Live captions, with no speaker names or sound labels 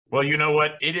Well, you know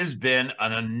what? It has been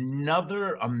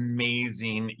another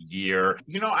amazing year.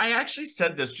 I actually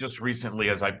said this just recently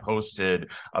as I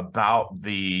posted about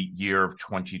the year of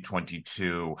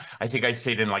 2022. I think I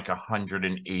stayed in like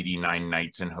 189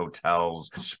 nights in hotels,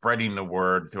 spreading the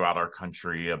word throughout our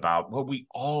country about what we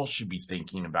all should be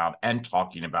thinking about and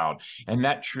talking about. And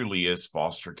that truly is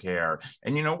foster care.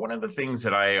 And, one of the things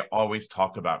that I always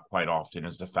talk about quite often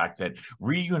is the fact that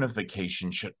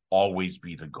reunification should always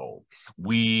be the goal.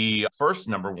 We first,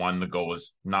 number one, the goal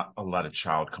is not to let a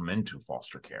child come into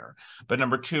foster care. But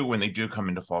number two, when they do come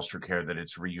into foster care, that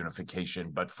it's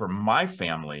reunification. But for my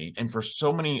family and for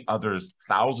so many others,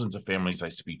 thousands of families I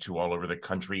speak to all over the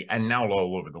country and now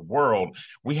all over the world,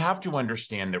 we have to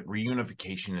understand that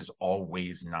reunification is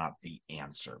always not the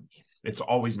answer. It's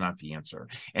always not the answer.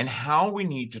 And how we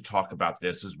need to talk about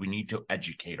this is we need to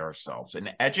educate ourselves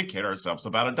and educate ourselves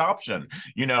about adoption.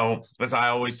 As I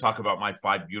always talk about my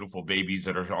five beautiful babies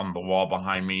that are on the wall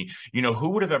behind me, who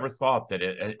would have ever thought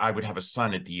that I would have a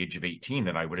son at the age of 18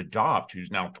 that I would adopt,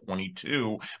 who's now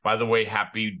 22. By the way,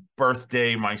 happy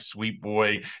birthday, my sweet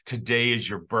boy. Today is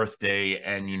your birthday,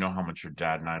 and you know how much your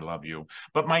dad and I love you.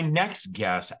 But my next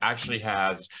guest actually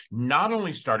has not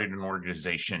only started an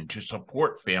organization to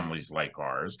support families like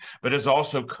ours, but has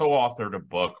also co-authored a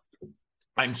book.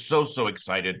 I'm so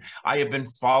excited. I have been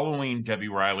following Debbie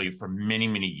Riley for many,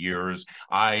 many years.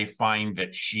 I find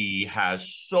that she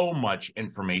has so much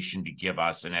information to give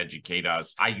us and educate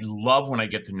us. I love when I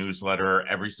get the newsletter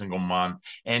every single month.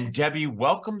 And Debbie,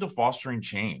 welcome to Fostering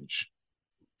Change.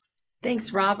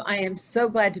 Thanks, Rob. I am so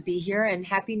glad to be here and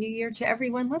Happy New Year to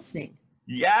everyone listening.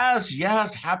 Yes,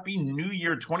 yes. Happy New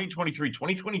Year 2023.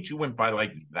 2022 went by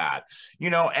like that.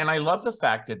 And I love the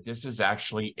fact that this is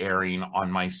actually airing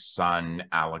on my son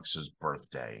Alex's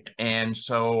birthday. And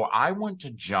so I want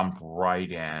to jump right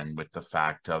in with the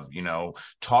fact of,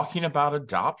 talking about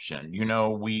adoption.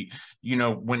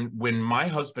 When my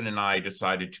husband and I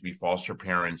decided to be foster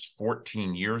parents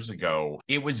 14 years ago,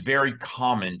 it was very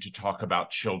common to talk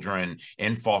about children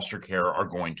in foster care are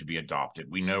going to be adopted.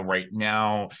 We know right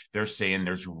now they're saying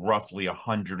there's roughly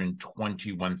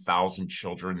 121,000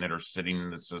 children that are sitting in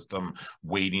the system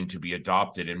waiting to be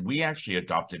adopted. And we actually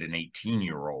adopted an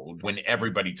 18-year-old when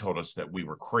everybody told us that we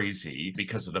were crazy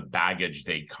because of the baggage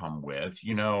they come with.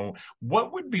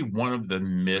 What would be one of the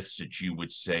myths that you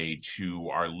would say to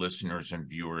our listeners and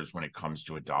viewers when it comes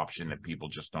to adoption that people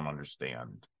just don't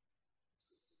understand?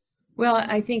 Well,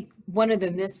 I think one of the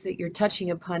myths that you're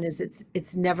touching upon is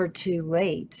it's never too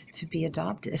late to be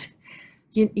adopted.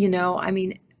 I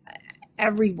mean,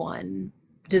 everyone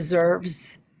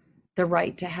deserves the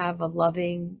right to have a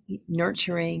loving,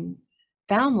 nurturing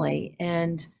family.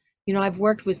 And, I've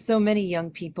worked with so many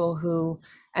young people who,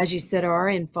 as you said, are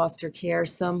in foster care,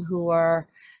 some who are,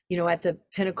 at the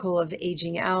pinnacle of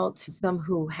aging out, some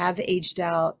who have aged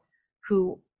out,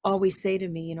 who always say to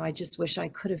me, I just wish I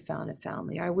could have found a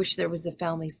family. I wish there was a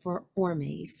family for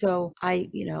me. So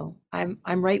I'm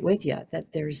right with you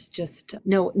that there's just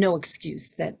no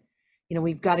excuse that,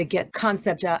 we've got to get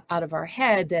concept out of our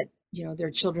head that, there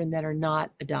are children that are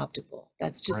not adoptable.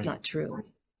 That's just Right. not true.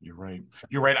 You're right.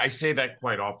 You're right. I say that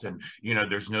quite often.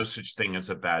 There's no such thing as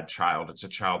a bad child. It's a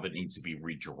child that needs to be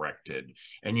redirected.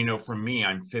 And, for me,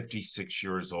 I'm 56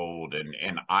 years old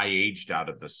and I aged out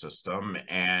of the system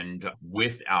and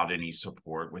without any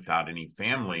support, without any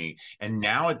family. And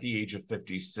now at the age of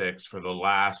 56, for the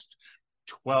last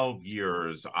 12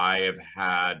 years, I have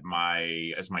had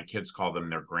as my kids call them,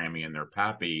 their Grammy and their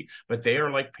Pappy, but they are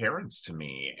like parents to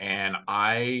me. And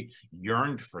I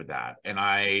yearned for that. And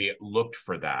I looked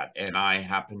for that. And I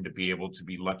happened to be able to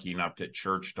be lucky enough at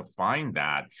church to find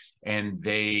that. And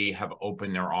they have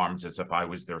opened their arms as if I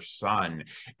was their son.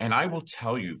 And I will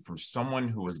tell you, from someone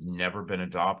who has never been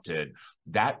adopted,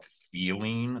 that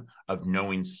feeling of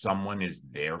knowing someone is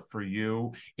there for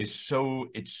you it's so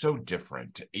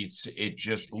different. It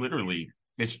just literally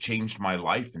it's changed my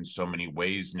life in so many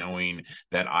ways, knowing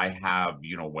that I have,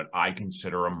 what I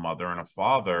consider a mother and a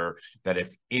father, that if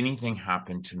anything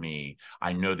happened to me,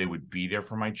 I know they would be there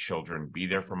for my children, be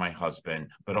there for my husband,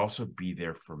 but also be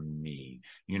there for me.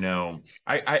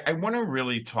 I want to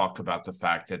really talk about the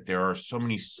fact that there are so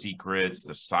many secrets,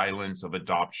 the silence of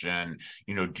adoption.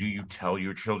 Do you tell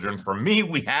your children? For me,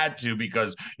 we had to,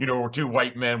 because, we're two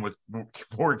white men with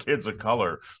four kids of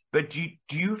color. But do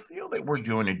you feel that we're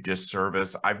doing a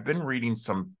disservice? I've been reading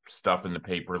some stuff in the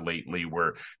paper lately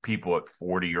where people at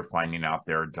 40 are finding out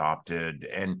they're adopted,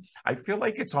 and I feel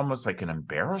like it's almost like an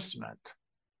embarrassment.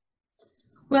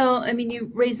 Well, I mean, you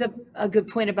raise up a good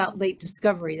point about late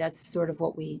discovery. That's sort of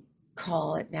what we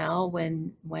call it now,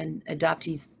 when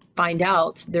adoptees find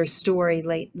out their story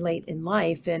late in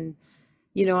life. And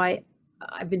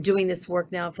I've been doing this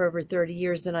work now for over 30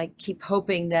 years, and I keep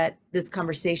hoping that this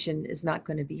conversation is not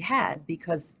going to be had,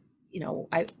 because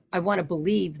I want to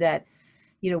believe that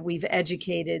we've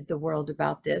educated the world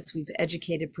about this. We've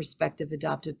educated prospective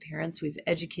adoptive parents. We've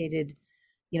educated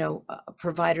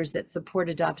providers that support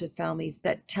adoptive families,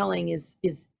 that telling is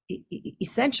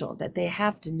essential, that they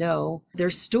have to know their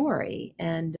story.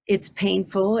 And it's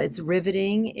painful, it's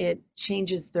riveting, it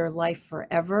changes their life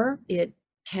forever. It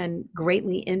can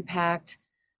greatly impact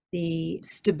the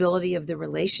stability of the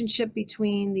relationship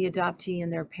between the adoptee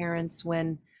and their parents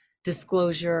when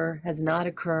disclosure has not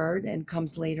occurred and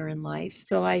comes later in life.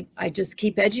 So I just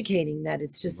keep educating that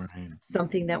it's just Right.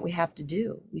 something that we have to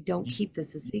do. We don't keep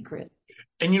this a secret.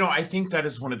 And, I think that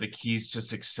is one of the keys to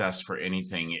success for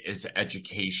anything is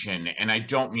education. And I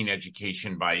don't mean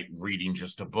education by reading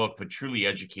just a book, but truly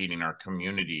educating our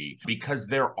community, because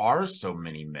there are so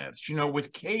many myths.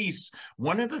 With CASE,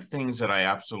 one of the things that I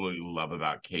absolutely love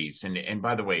about CASE, and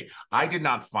by the way, I did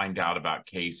not find out about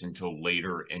CASE until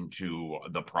later into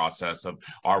the process of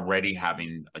already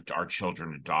having our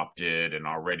children adopted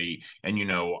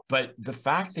but the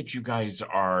fact that you guys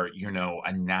are,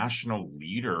 a national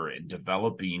leader in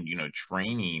developing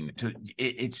training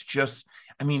it's just,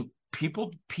 I mean,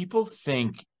 people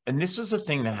think, and this is a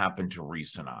thing that happened to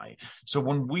Reese and I. So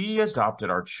when we adopted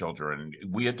our children,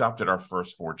 we adopted our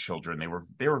first four children.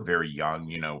 They were very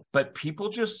young, but people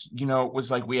just, it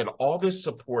was like we had all this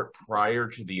support prior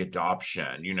to the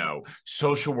adoption,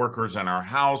 social workers in our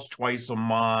house twice a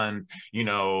month, we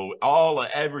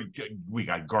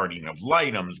got guardian of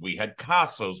lightums, we had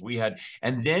CASAs,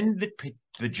 and then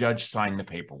the judge signed the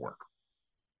paperwork.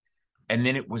 And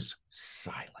then it was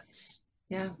silence.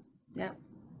 Yeah. Yeah.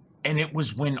 And it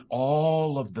was when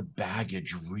all of the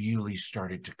baggage really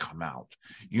started to come out,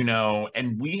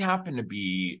 and we happened to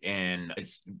be in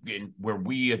where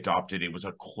we adopted. It was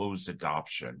a closed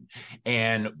adoption,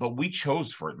 but we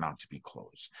chose for it not to be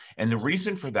closed. And the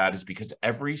reason for that is because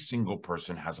every single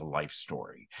person has a life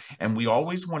story. And we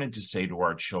always wanted to say to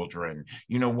our children,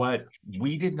 you know what,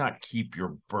 we did not keep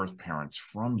your birth parents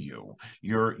from you.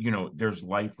 There's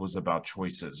life was about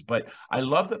choices. But I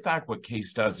love the fact what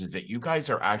CASE does is that you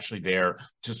guys are actually there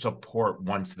to support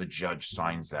once the judge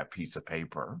signs that piece of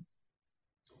paper.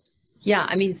 Yeah,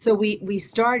 I mean, so we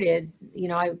started,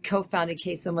 I co-founded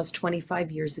CASE almost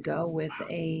 25 years ago with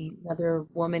another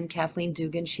woman, Kathleen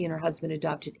Dugan. She and her husband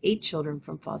adopted 8 children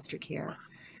from foster care,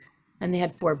 and they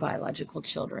had 4 biological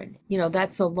children.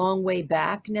 That's a long way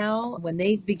back now. When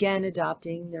they began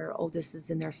adopting, their oldest is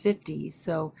in their 50s,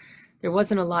 so there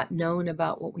wasn't a lot known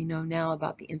about what we know now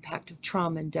about the impact of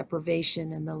trauma and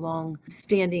deprivation and the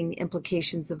long-standing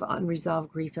implications of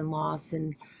unresolved grief and loss,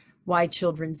 and why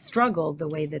children struggled the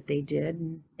way that they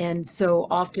did. And so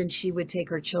often she would take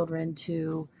her children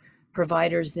to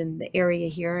providers in the area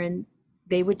here, and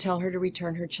they would tell her to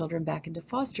return her children back into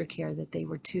foster care, that they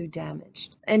were too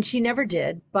damaged. And she never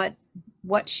did, but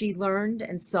what she learned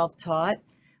and self-taught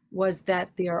was that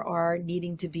there are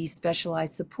needing to be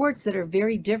specialized supports that are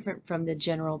very different from the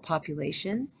general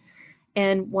population,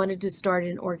 and wanted to start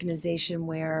an organization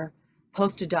where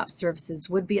post-adopt services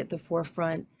would be at the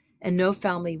forefront and no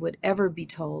family would ever be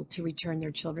told to return their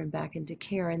children back into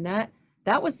care. And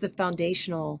that was the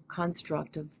foundational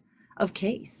construct of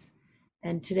CASE.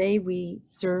 And today we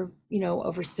serve,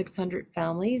 over 600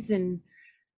 families, and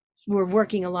we're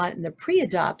working a lot in the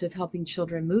pre-adopt of helping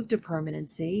children move to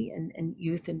permanency, and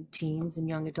youth and teens and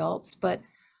young adults. But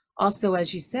also,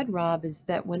 as you said, Rob, is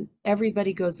that when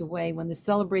everybody goes away, when the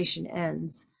celebration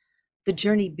ends, the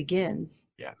journey begins.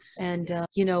 Yes. And,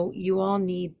 you all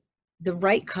need the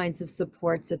right kinds of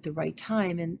supports at the right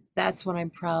time. And that's what I'm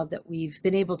proud that we've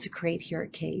been able to create here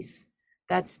at CASE.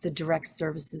 That's the direct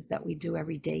services that we do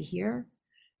every day here.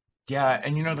 Yeah.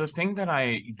 And, the thing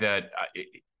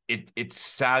it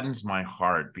saddens my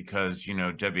heart because,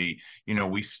 Debbie,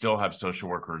 we still have social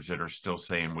workers that are still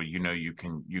saying, well, you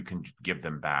can give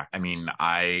them back. I mean,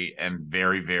 I am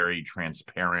very, very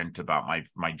transparent about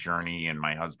my journey, and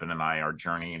my husband and I, our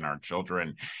journey and our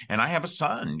children. And I have a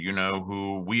son,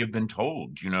 who we have been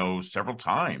told, several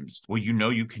times, well,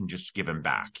 you can just give him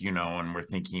back, and we're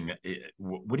thinking,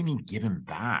 what do you mean give him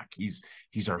back? He's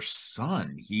our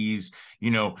son. He's,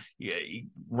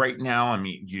 right now, I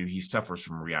mean, he suffers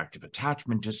from reactive reactive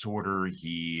attachment disorder.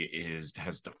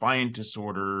 Has defiant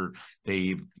disorder.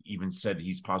 They've even said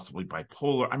he's possibly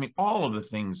bipolar. I mean, all of the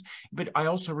things. But I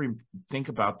also think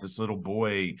about this little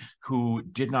boy who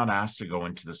did not ask to go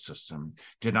into the system,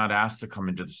 did not ask to come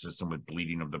into the system with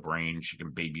bleeding of the brain,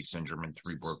 chicken baby syndrome, and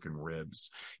 3 broken ribs.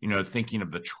 Thinking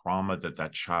of the trauma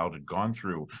that child had gone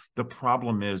through. The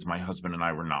problem is my husband and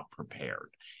I were not prepared.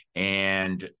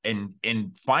 And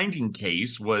finding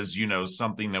Case was,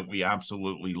 something that we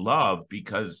absolutely love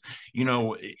because,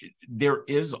 there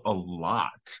is a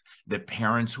lot that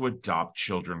parents who adopt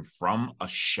children from a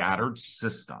shattered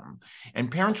system,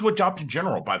 and parents who adopt in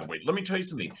general, by the way, let me tell you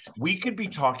something. We could be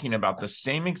talking about the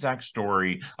same exact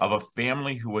story of a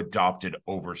family who adopted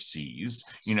overseas,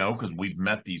 because we've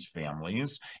met these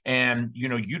families, and,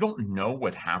 you don't know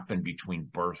what happened between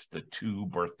birth to 2,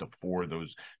 birth to 4,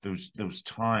 those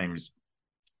times.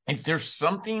 If there's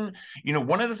something,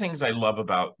 one of the things I love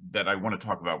about that I want to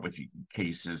talk about with you,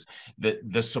 Case, is that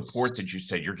the support that you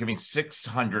said you're giving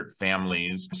 600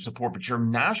 families support, but your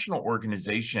national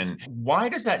organization, why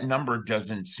does that number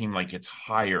doesn't seem like it's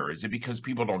higher? Is it because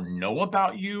people don't know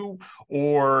about you,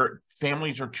 or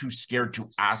families are too scared to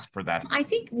ask for that? I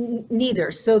think neither.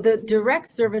 So the direct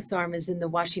service arm is in the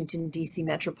Washington, D.C.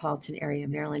 metropolitan area,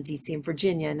 Maryland, D.C., and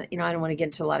Virginia. And, I don't want to get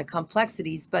into a lot of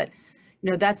complexities, but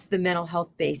that's the mental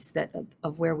health base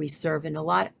of where we serve. And a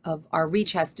lot of our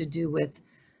reach has to do with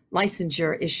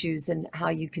licensure issues and how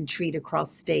you can treat across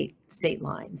state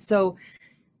lines. So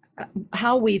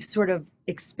how we've sort of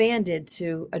expanded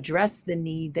to address the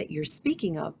need that you're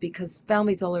speaking of, because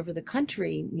families all over the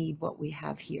country need what we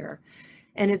have here.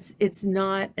 And it's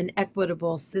not an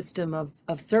equitable system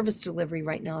of service delivery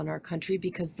right now in our country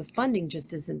because the funding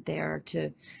just isn't there to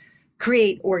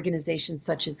create organizations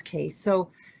such as Case.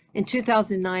 So in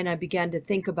 2009, I began to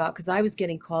think about, because I was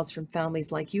getting calls from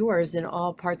families like yours in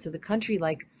all parts of the country,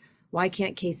 like, why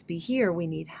can't Case be here? We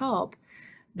need help.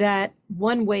 That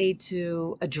one way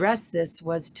to address this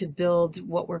was to build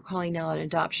what we're calling now an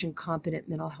adoption competent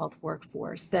mental health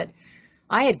workforce. That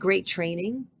I had great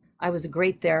training. I was a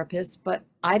great therapist, but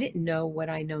I didn't know what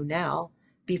I know now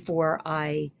before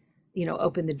I,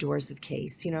 opened the doors of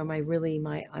Case.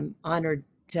 I'm honored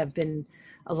to have been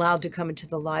allowed to come into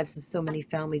the lives of so many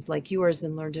families like yours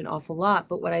and learned an awful lot.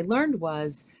 But what I learned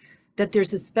was that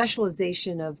there's a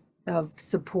specialization of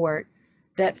support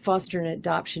that foster and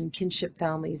adoption kinship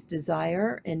families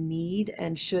desire and need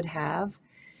and should have.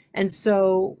 And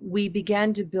so we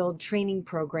began to build training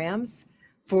programs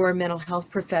for mental health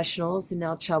professionals and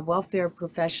now child welfare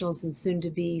professionals and soon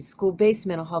to be school-based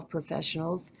mental health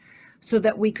professionals so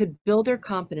that we could build their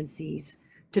competencies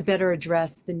to better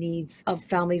address the needs of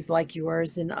families like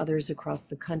yours and others across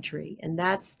the country. And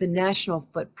that's the national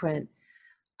footprint.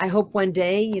 I hope one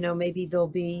day, maybe there'll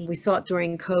be, we saw it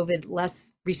during COVID,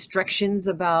 less restrictions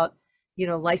about,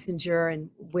 licensure and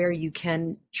where you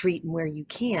can treat and where you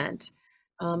can't,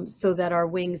 so that our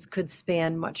wings could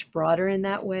span much broader in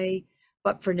that way.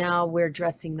 But for now, we're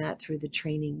addressing that through the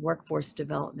training workforce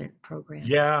development programs.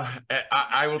 Yeah,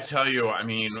 I will tell you, I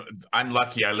mean, I'm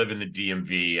lucky I live in the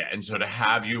DMV. And so to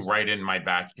have you right in my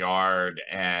backyard,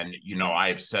 and, I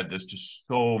have said this to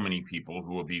so many people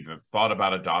who have either thought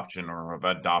about adoption or have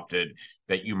adopted,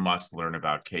 that you must learn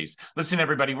about Case. Listen,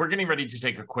 everybody, we're getting ready to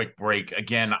take a quick break.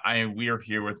 Again, we are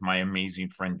here with my amazing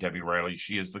friend, Debbie Riley.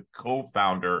 She is the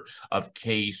co-founder of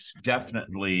Case.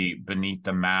 Definitely Beneath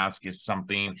the Mask is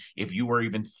something, if you are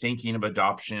even thinking of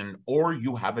adoption or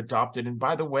you have adopted, and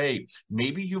by the way,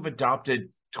 maybe you've adopted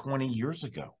 20 years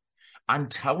ago. I'm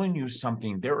telling you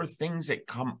something, there are things that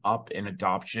come up in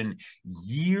adoption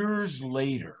years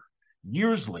later,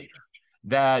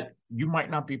 that you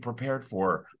might not be prepared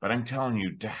for, but I'm telling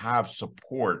you, to have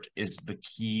support is the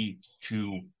key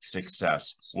to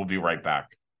success. We'll be right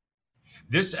back.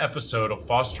 This episode of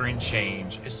Fostering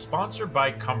Change is sponsored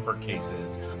by Comfort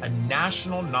Cases, a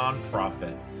national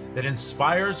nonprofit that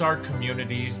inspires our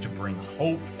communities to bring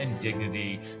hope and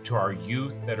dignity to our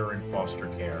youth that are in foster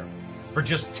care. For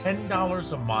just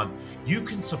 $10 a month, you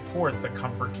can support the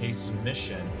Comfort Cases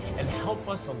mission and help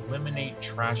us eliminate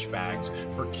trash bags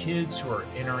for kids who are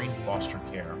entering foster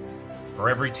care. For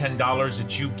every $10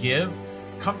 that you give,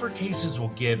 Comfort Cases will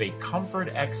give a Comfort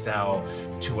XL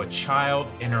to a child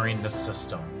entering the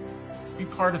system. Be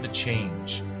part of the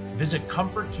change. Visit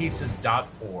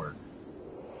comfortcases.org.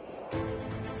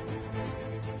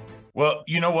 Well,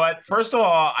 you know what? First of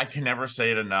all, I can never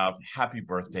say it enough. Happy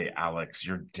birthday, Alex.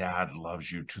 Your dad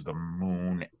loves you to the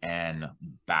moon and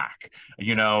back.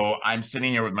 I'm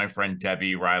sitting here with my friend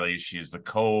Debbie Riley. She's the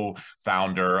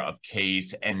co-founder of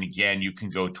CASE. And again, you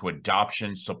can go to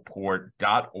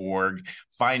adoptionsupport.org,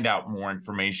 find out more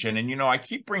information. And I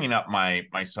keep bringing up my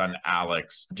son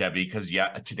Alex, Debbie, because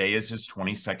yeah, today is his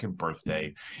 22nd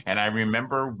birthday. And I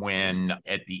remember when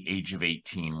at the age of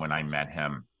 18 when I met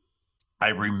him, I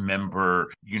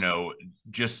remember,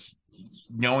 just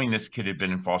knowing this kid had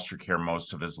been in foster care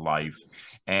most of his life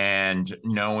and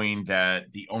knowing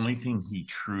that the only thing he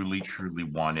truly, truly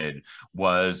wanted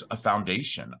was a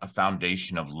foundation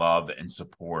of love and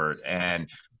support. And,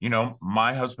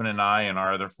 my husband and I and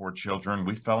our other four children,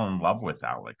 we fell in love with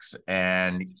Alex,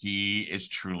 and he is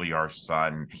truly our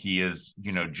son. He is,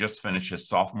 just finished his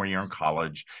sophomore year in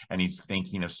college, and he's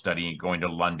thinking of going to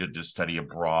London to study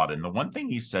abroad. And the one thing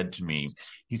he said to me,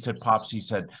 he said, Pops, he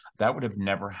said, that would have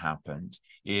never happened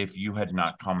if you had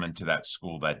not come into that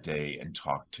school that day and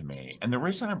talked to me. And the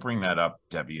reason I bring that up,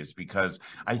 Debbie, is because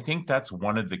I think that's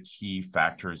one of the key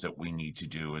factors that we need to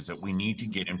do, is that we need to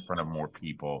get in front of more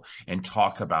people and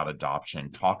talk about adoption,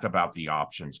 talk about the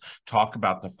options, talk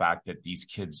about the fact that these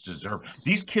kids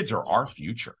are our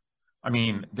future. I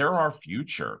mean, they're our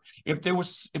future. If there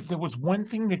was one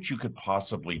thing that you could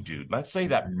possibly do, let's say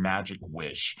that magic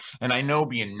wish, and I know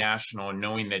being national and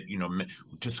knowing that,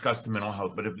 discuss the mental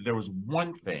health, but if there was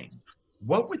one thing,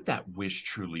 what would that wish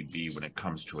truly be when it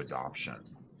comes to adoption?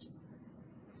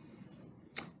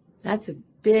 That's a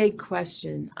big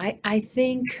question. I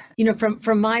think,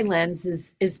 from my lens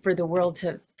is for the world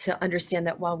to understand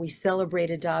that while we celebrate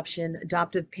adoption,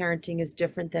 adoptive parenting is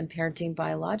different than parenting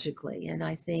biologically. And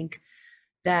I think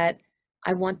that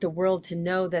I want the world to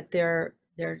know that there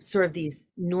are sort of these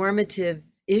normative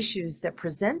issues that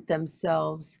present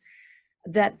themselves,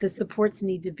 that the supports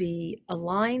need to be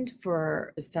aligned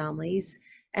for the families.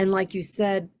 And like you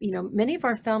said, many of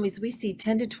our families we see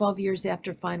 10 to 12 years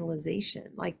after finalization,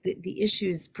 like the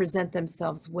issues present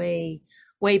themselves way,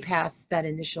 way past that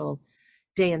initial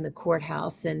day in the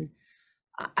courthouse. And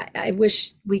I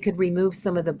wish we could remove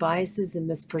some of the biases and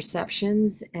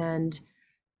misperceptions and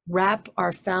wrap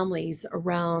our families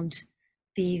around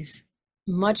these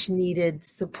much needed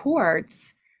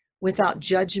supports without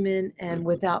judgment and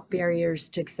without barriers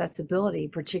to accessibility,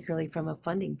 particularly from a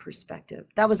funding perspective.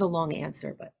 That was a long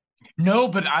answer, but No,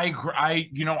 but I agree.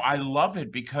 I love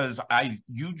it because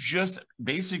you just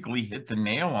basically hit the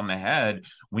nail on the head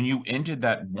when you ended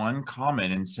that one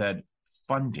comment and said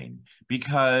funding,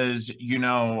 because,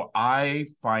 I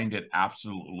find it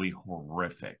absolutely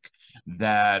horrific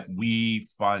that we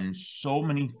fund so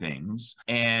many things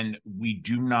and we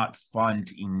do not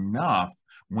fund enough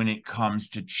when it comes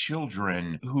to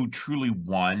children who truly,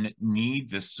 one, need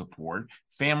this support,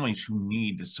 families who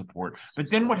need the support. But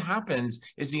then what happens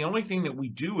is the only thing that we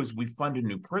do is we fund a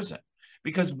new prison,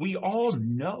 because we all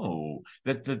know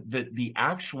that the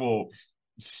actual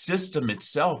system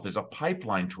itself is a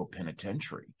pipeline to a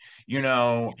penitentiary,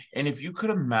 and if you could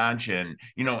imagine,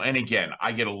 and again,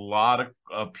 I get a lot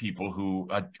of people who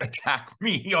attack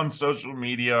me on social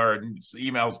media or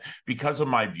emails because of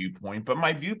my viewpoint, but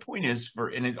my viewpoint is,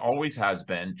 and it always has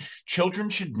been, children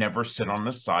should never sit on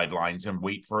the sidelines and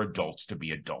wait for adults to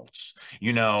be adults.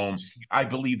 I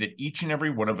believe that each and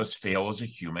every one of us fail as a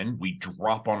human. We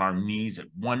drop on our knees at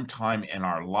one time in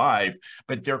our life,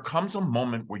 but there comes a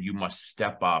moment where you must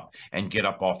step up and get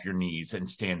up off your knees and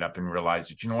stand up and realize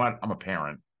that, what, I'm a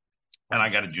parent and I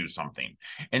got to do something.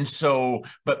 And so,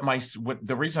 but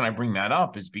the reason I bring that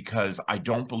up is because I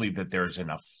don't believe that there's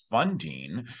enough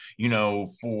funding,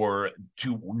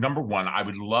 number one, I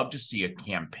would love to see a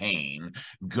campaign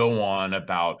go on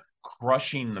about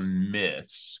crushing the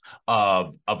myths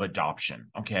of adoption.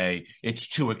 Okay, it's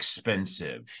too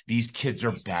expensive, these kids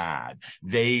are bad,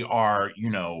 they are,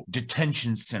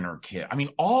 detention center kid. I mean,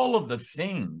 all of the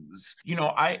things,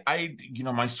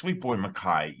 my sweet boy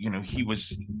Makai, he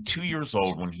was 2 years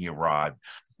old when he arrived,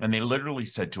 and they literally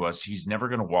said to us, he's never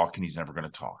going to walk and he's never going to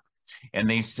talk. And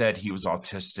they said he was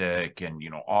autistic and,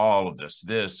 all of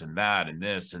this and that and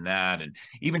this and that. And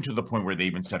even to the point where they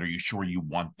even said, are you sure you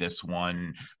want this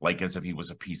one? Like as if he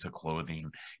was a piece of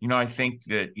clothing. I think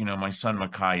that, my son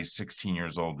Makai is 16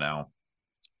 years old now,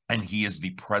 and he is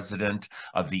the president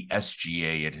of the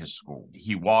SGA at his school.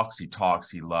 He walks, he talks,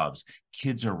 he loves.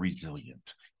 Kids are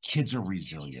resilient. Kids are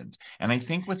resilient. And I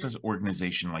think with this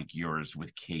organization like yours,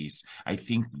 with CASE, I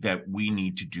think that we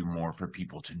need to do more for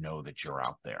people to know that you're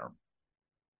out there.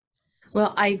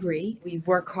 well, I agree. We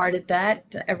work hard at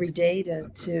that every day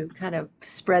to kind of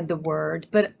spread the word.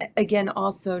 But again,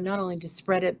 also not only to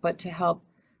spread it, but to help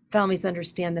families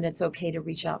understand that it's okay to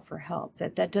reach out for help,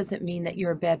 that that doesn't mean that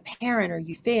you're a bad parent or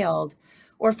you failed.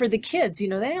 Or for the kids, they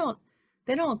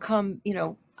don't come,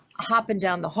 hopping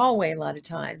down the hallway a lot of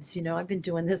times. I've been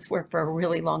doing this work for a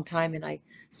really long time, and I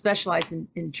specialize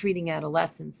in treating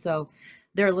adolescents. So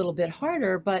they're a little bit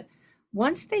harder, but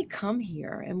once they come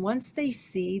here and once they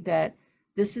see that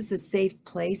this is a safe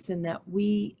place and that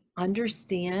we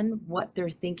understand what they're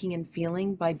thinking and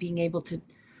feeling by being able to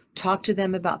talk to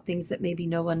them about things that maybe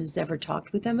no one has ever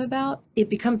talked with them about, it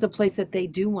becomes a place that they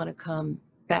do want to come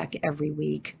back every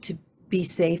week to be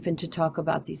safe and to talk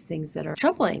about these things that are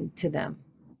troubling to them.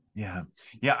 Yeah.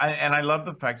 Yeah. And I love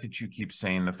the fact that you keep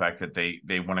saying the fact that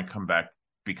they want to come back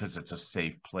because it's a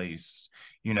safe place,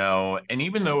 and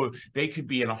even though they could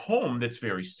be in a home that's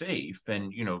very safe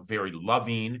and, very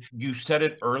loving, you said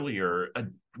it earlier,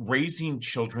 raising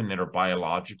children that are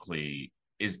biologically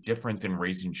is different than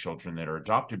raising children that are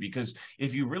adopted, because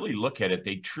if you really look at it,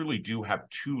 they truly do have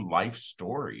two life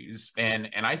stories. And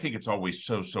I think it's always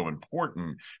so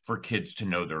important for kids to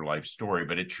know their life story,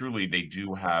 but they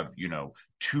do have,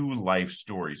 two life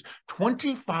stories.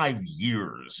 25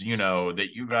 years, that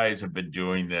you guys have been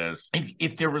doing this.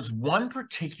 If there was one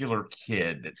particular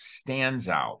kid that stands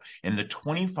out in the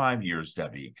 25 years,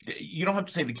 Debbie, you don't have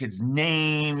to say the kid's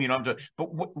name, you don't have to,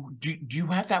 but do you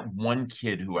have that one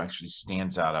kid who actually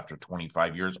stands out after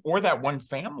 25 years, or that one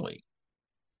family?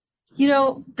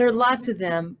 There are lots of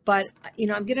them, but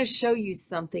I'm going to show you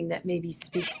something that maybe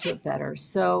speaks to it better.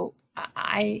 So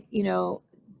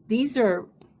these are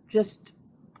just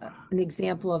an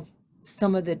example of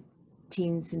some of the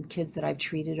teens and kids that I've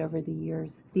treated over the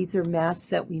years. These are masks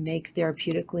that we make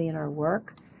therapeutically in our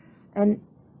work, and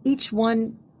each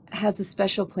one has a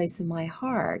special place in my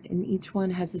heart, and each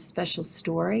one has a special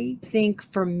story. I think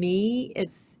for me,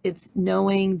 it's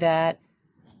knowing that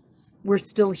we're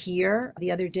still here.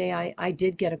 The other day, I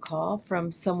did get a call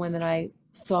from someone that I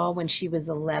saw when she was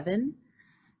 11.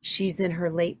 She's in her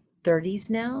late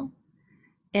 30s now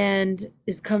and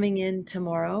is coming in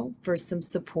tomorrow for some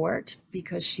support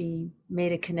because she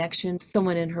made a connection,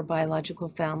 someone in her biological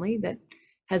family that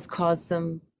has caused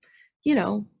some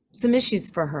issues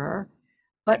for her.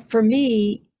 But for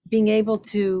me, being able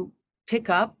to pick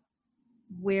up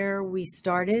where we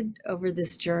started over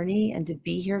this journey and to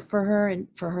be here for her and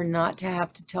for her not to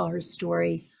have to tell her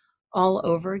story all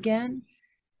over again,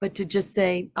 but to just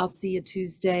say, I'll see you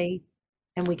Tuesday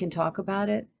and we can talk about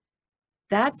it.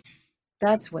 That's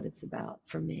what it's about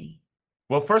for me.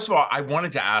 Well, first of all, I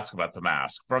wanted to ask about the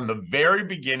mask. From the very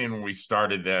beginning when we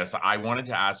started this, I wanted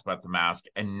to ask about the mask.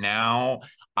 And now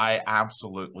I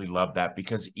absolutely love that,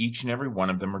 because each and every one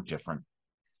of them are different,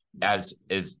 as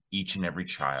each and every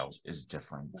child is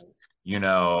different,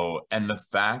 and the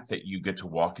fact that you get to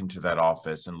walk into that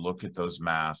office and look at those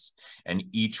masks, and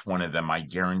each one of them, I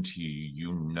guarantee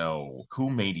who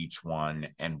made each one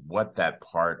and what that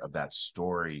part of that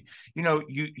story,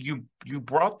 you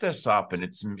brought this up, and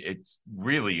it's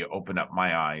really opened up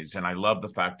my eyes. And I love the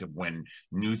fact of when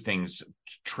new things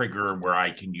trigger where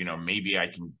I can, maybe I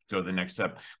can go the next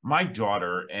step. My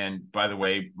daughter, and by the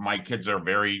way, my kids are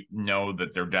know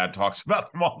that their dad talks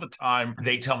about them all the time.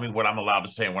 They tell me what I'm allowed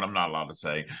to say and what I'm not allowed to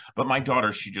say. But my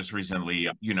daughter, she just recently,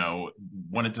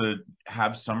 wanted to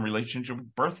have some relationship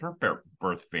with her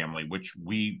birth family, which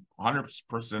we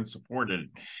 100% supported.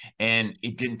 And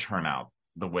it didn't turn out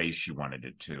the way she wanted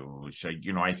it to.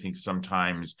 I think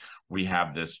sometimes we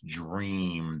have this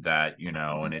dream that,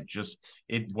 and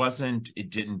it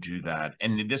didn't do that.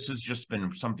 And this has just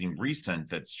been something recent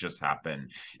that's just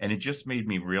happened. And it just made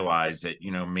me realize that,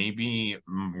 maybe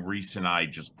Maurice and I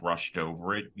just brushed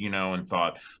over it, and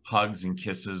thought hugs and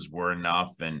kisses were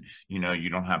enough. And, you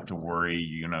don't have to worry,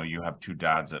 you have two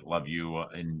dads that love you.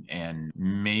 And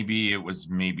maybe it was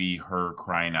her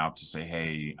crying out to say,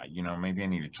 hey, maybe I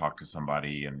need to talk to somebody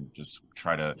and just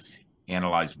try to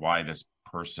analyze why this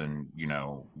person,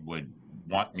 would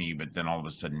want me, but then all of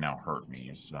a sudden now hurt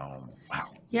me. So, wow.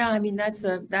 Yeah, I mean, that's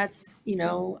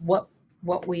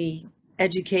what we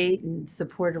educate and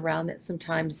support around, that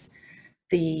sometimes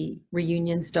the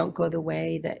reunions don't go the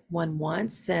way that one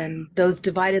wants, and those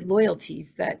divided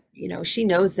loyalties that, she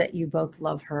knows that you both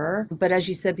love her. But as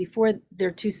you said before, there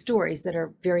are two stories that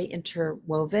are very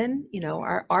interwoven.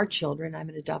 Our children, I'm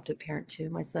an adoptive parent too,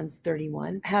 my son's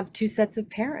 31, have two sets of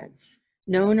parents,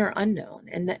 known or unknown.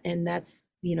 And that's,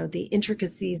 the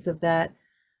intricacies of that,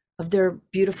 of their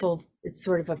beautiful, it's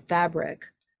sort of a fabric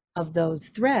of those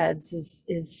threads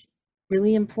is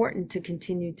really important to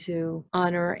continue to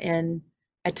honor and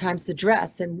at times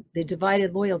address. And the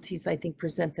divided loyalties, I think,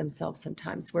 present themselves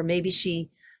sometimes where maybe she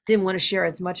didn't want to share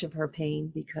as much of her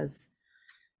pain because,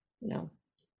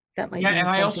 that might Yeah, mean and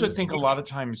I also something. think a lot of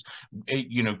times,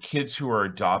 kids who are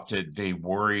adopted, they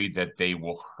worry that they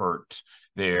will hurt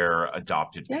their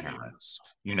adopted Yeah, parents,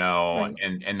 right.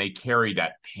 and they carry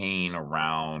that pain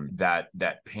around, that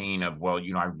pain of, well,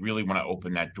 I really want to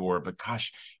open that door, but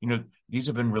gosh, these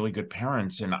have been really good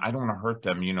parents and I don't want to hurt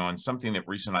them, and something that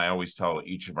recently I always tell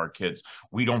each of our kids,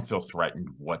 we don't feel threatened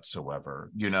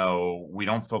whatsoever. We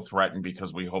don't feel threatened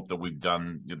because we hope that we've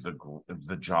done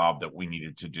the job that we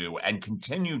needed to do and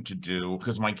continue to do.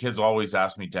 Because my kids always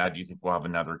ask me, Dad, do you think we'll have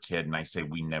another kid? And I say,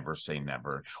 we never say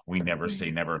never. We never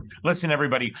say never. Listen,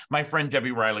 everybody, my friend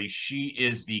Debbie Riley, she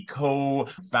is the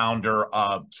co-founder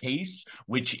of CASE,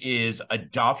 which is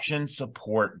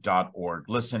adoptionsupport.org.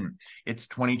 Listen, it's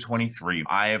 2023.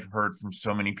 I have heard from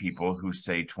so many people who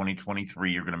say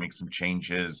 2023, you're going to make some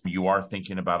changes. You are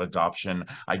thinking about adoption.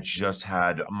 I just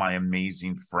had my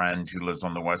amazing friend who lives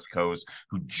on the West Coast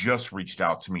who just reached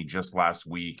out to me just last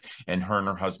week, and her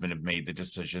husband have made the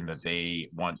decision that they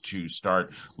want to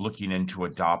start looking into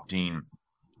adopting.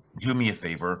 Do me a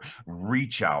favor,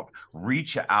 reach out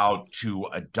to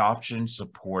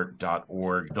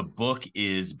adoptionsupport.org. The book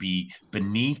is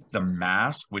Beneath the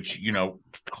Mask, which,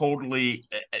 totally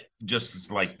just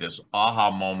is like this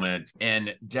aha moment.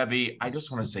 And Debbie, I just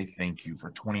want to say thank you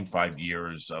for 25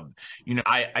 years of,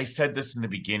 I said this in the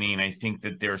beginning. I think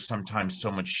that there's sometimes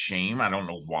so much shame. I don't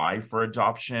know why, for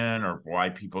adoption, or why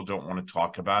people don't want to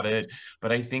talk about it.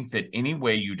 But I think that any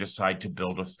way you decide to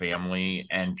build a family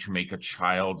and to make a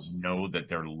child know that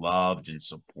they're loved and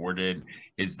supported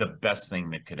is the best thing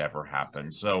that could ever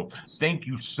happen. So thank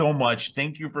you so much.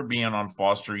 Thank you for being on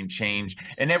Fostering Change.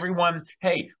 And everyone,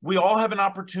 hey, we all have an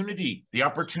opportunity. The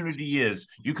opportunity is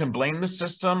you can blame the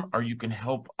system or you can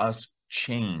help us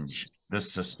change the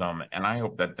system. And I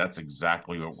hope that that's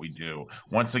exactly what we do.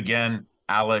 Once again,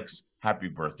 Alex, happy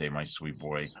birthday, my sweet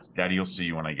boy. Daddy will see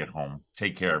you when I get home.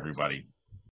 Take care, everybody.